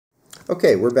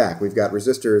Okay, we're back. We've got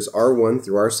resistors R1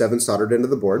 through R7 soldered into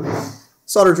the board.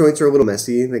 Solder joints are a little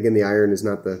messy. Again, the iron is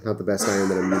not the best iron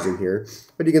that I'm using here.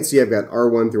 But you can see I've got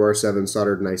R1 through R7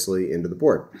 soldered nicely into the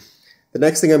board. The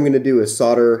next thing I'm going to do is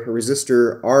solder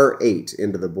resistor R8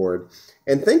 into the board.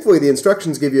 And thankfully, the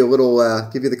instructions give you a little,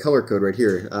 give you the color code right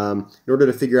here. In order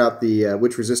to figure out the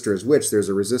which resistor is which, there's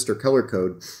a resistor color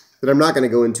code that I'm not going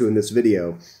to go into in this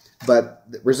video.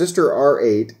 But resistor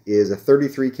R8 is a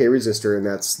 33K resistor, and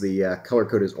that's the color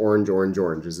code is orange, orange,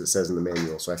 orange, as it says in the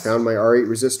manual. So I found my R8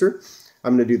 resistor.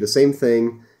 I'm going to do the same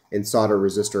thing and solder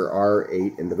resistor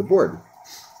R8 into the board.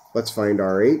 Let's find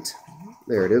R8.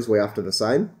 There it is, way off to the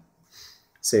side.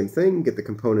 Same thing, get the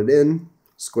component in,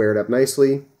 square it up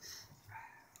nicely,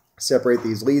 separate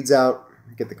these leads out,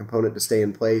 get the component to stay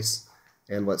in place,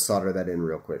 and let's solder that in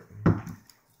real quick.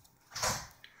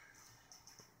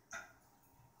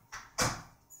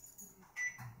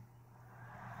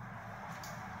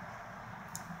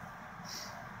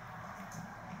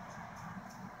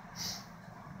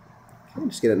 Okay,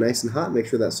 just get it nice and hot, make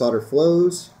sure that solder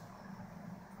flows,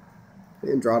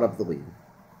 and draw it up the lead.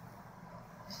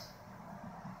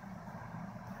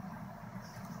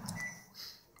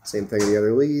 Same thing on the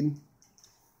other lead.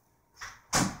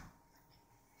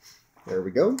 There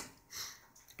we go.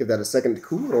 Give that a second to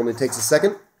cool. It only takes a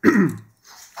second. Then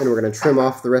we're going to trim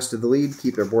off the rest of the lead,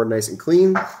 keep our board nice and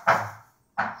clean.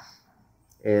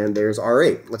 And there's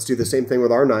R8. Let's do the same thing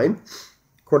with R9.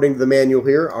 According to the manual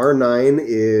here, R9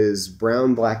 is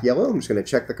brown, black, yellow. I'm just going to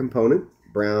check the component.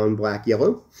 Brown, black,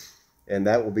 yellow. And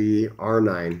that will be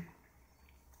R9.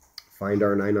 Find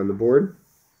R9 on the board.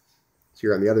 It's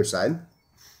here on the other side.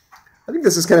 I think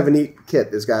this is kind of a neat kit.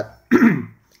 It's got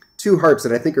two hearts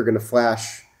that I think are going to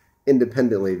flash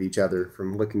independently of each other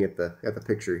from looking at the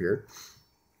picture here.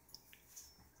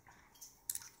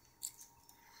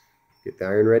 Get the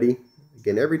iron ready.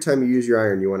 Again, every time you use your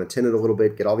iron, you want to tin it a little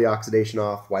bit, get all the oxidation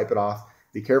off, wipe it off.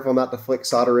 Be careful not to flick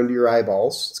solder into your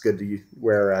eyeballs. It's good to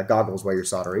wear goggles while you're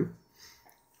soldering,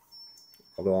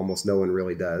 although almost no one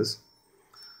really does.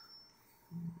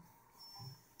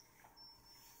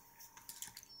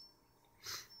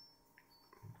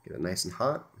 Get it nice and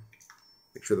hot.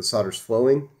 Make sure the solder's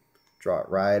flowing. Draw it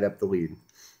right up the lead. It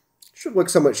should look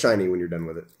somewhat shiny when you're done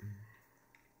with it.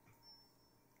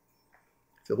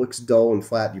 If it looks dull and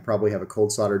flat, you probably have a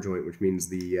cold solder joint, which means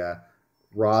the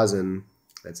rosin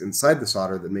that's inside the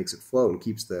solder that makes it flow and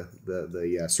keeps the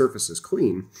surfaces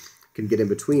clean can get in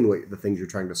between the things you're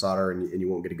trying to solder, and you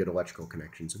won't get a good electrical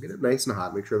connection. So get it nice and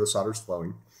hot. Make sure the solder's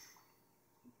flowing.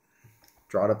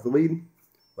 Draw it up the lead.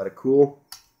 Let it cool.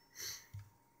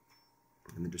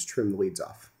 And then just trim the leads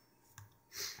off.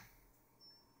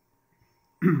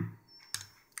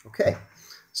 Okay,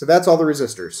 so that's all the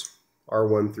resistors,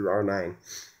 R1 through R9.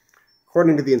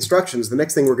 According to the instructions, the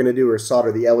next thing we're going to do is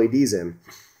solder the LEDs in.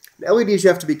 The LEDs, you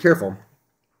have to be careful.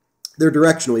 They're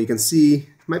directional. You can see, you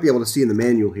might be able to see in the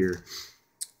manual here,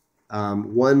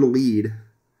 one lead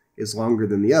is longer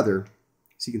than the other.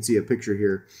 So you can see a picture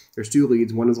here. There's two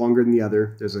leads, one is longer than the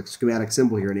other. There's a schematic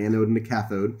symbol here, an anode and a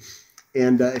cathode.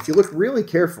 And if you look really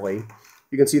carefully,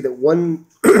 you can see that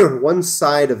one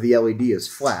side of the LED is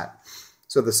flat.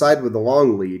 So the side with the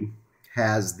long lead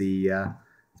has the, it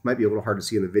might be a little hard to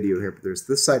see in the video here, but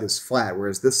this side is flat,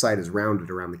 whereas this side is rounded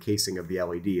around the casing of the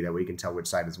LED. That way you can tell which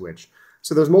side is which.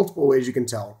 So there's multiple ways you can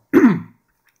tell.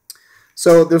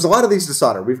 So there's a lot of these to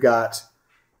solder. We've got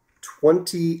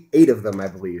 28 of them, I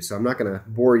believe. So I'm not going to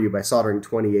bore you by soldering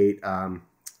 28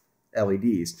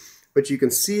 LEDs. But you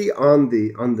can see on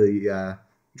the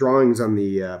drawings on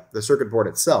the circuit board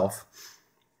itself,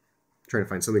 I'm trying to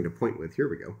find something to point with. Here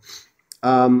we go.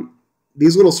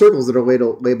 These little circles that are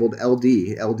labeled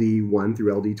LD, LD1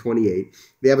 through LD28,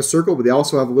 they have a circle, but they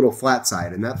also have a little flat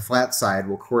side, and that flat side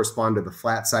will correspond to the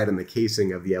flat side in the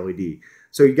casing of the LED.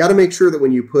 So you got to make sure that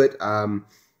when you put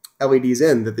LEDs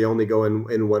in, that they only go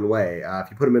in one way.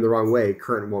 If you put them in the wrong way,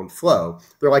 current won't flow.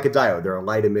 They're like a diode. They're a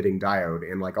light-emitting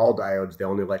diode, and like all diodes, they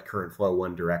only let current flow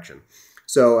one direction.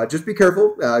 So just be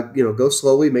careful. Go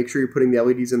slowly. Make sure you're putting the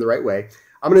LEDs in the right way.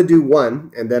 I'm going to do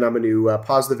one, and then I'm going to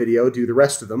pause the video, do the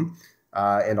rest of them,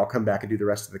 and I'll come back and do the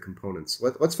rest of the components.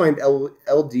 Let's find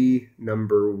LD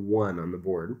number 1 on the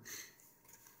board.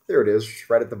 There it is,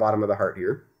 right at the bottom of the heart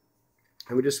here.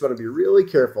 And we just want to be really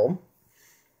careful.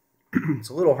 It's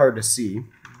a little hard to see.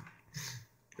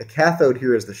 The cathode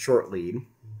here is the short lead,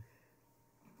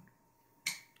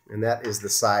 and that is the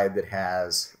side that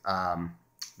has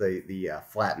the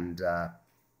flattened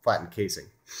casing.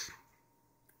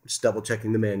 Just double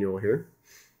checking the manual here.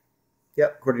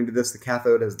 Yep, according to this, the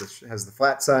cathode has the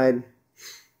flat side,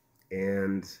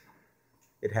 and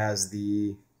it has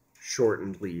the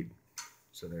shortened lead.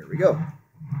 So there we go.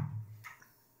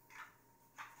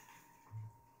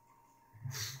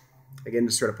 Again,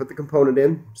 just sort of put the component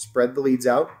in, spread the leads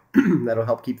out. That'll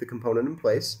help keep the component in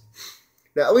place.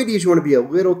 Now, LEDs, you want to be a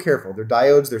little careful. They're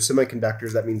diodes, they're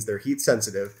semiconductors. That means they're heat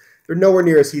sensitive. They're nowhere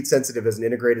near as heat sensitive as an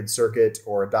integrated circuit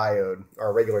or a diode, or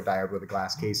a regular diode with a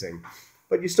glass casing.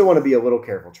 But you still want to be a little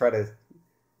careful. Try to,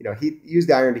 use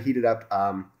the iron to heat it up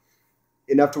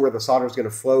enough to where the solder is going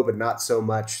to flow, but not so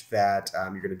much that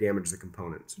you're going to damage the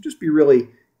component. So just be really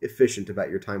efficient about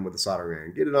your time with the soldering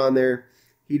iron. Get it on there,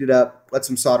 heat it up, let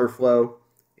some solder flow,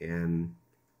 and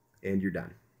you're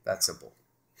done. That's simple.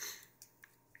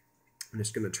 I'm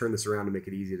just going to turn this around to make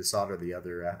it easy to solder the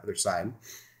other side.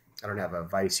 I don't have a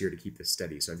vise here to keep this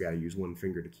steady, so I've got to use one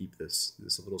finger to keep this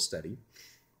a little steady.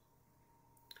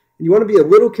 And you want to be a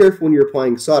little careful when you're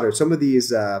applying solder. Some of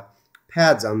these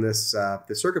pads on this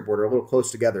circuit board are a little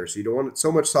close together, so you don't want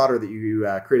so much solder that you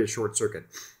create a short circuit.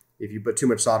 If you put too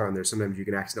much solder on there, sometimes you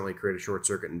can accidentally create a short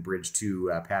circuit and bridge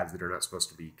two pads that are not supposed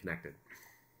to be connected.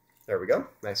 There we go,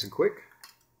 nice and quick.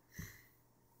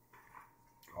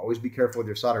 Always be careful with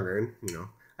your soldering iron.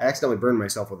 I accidentally burned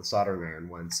myself with a soldering iron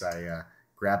once. I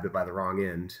grabbed it by the wrong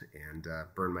end and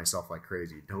burned myself like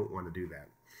crazy. You don't want to do that.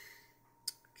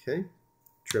 Okay,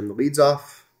 trim the leads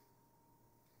off.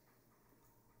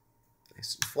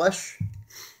 Nice and flush.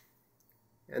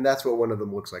 And that's what one of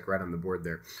them looks like right on the board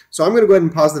there. So I'm going to go ahead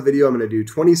and pause the video. I'm going to do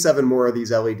 27 more of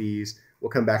these LEDs.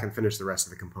 We'll come back and finish the rest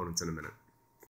of the components in a minute.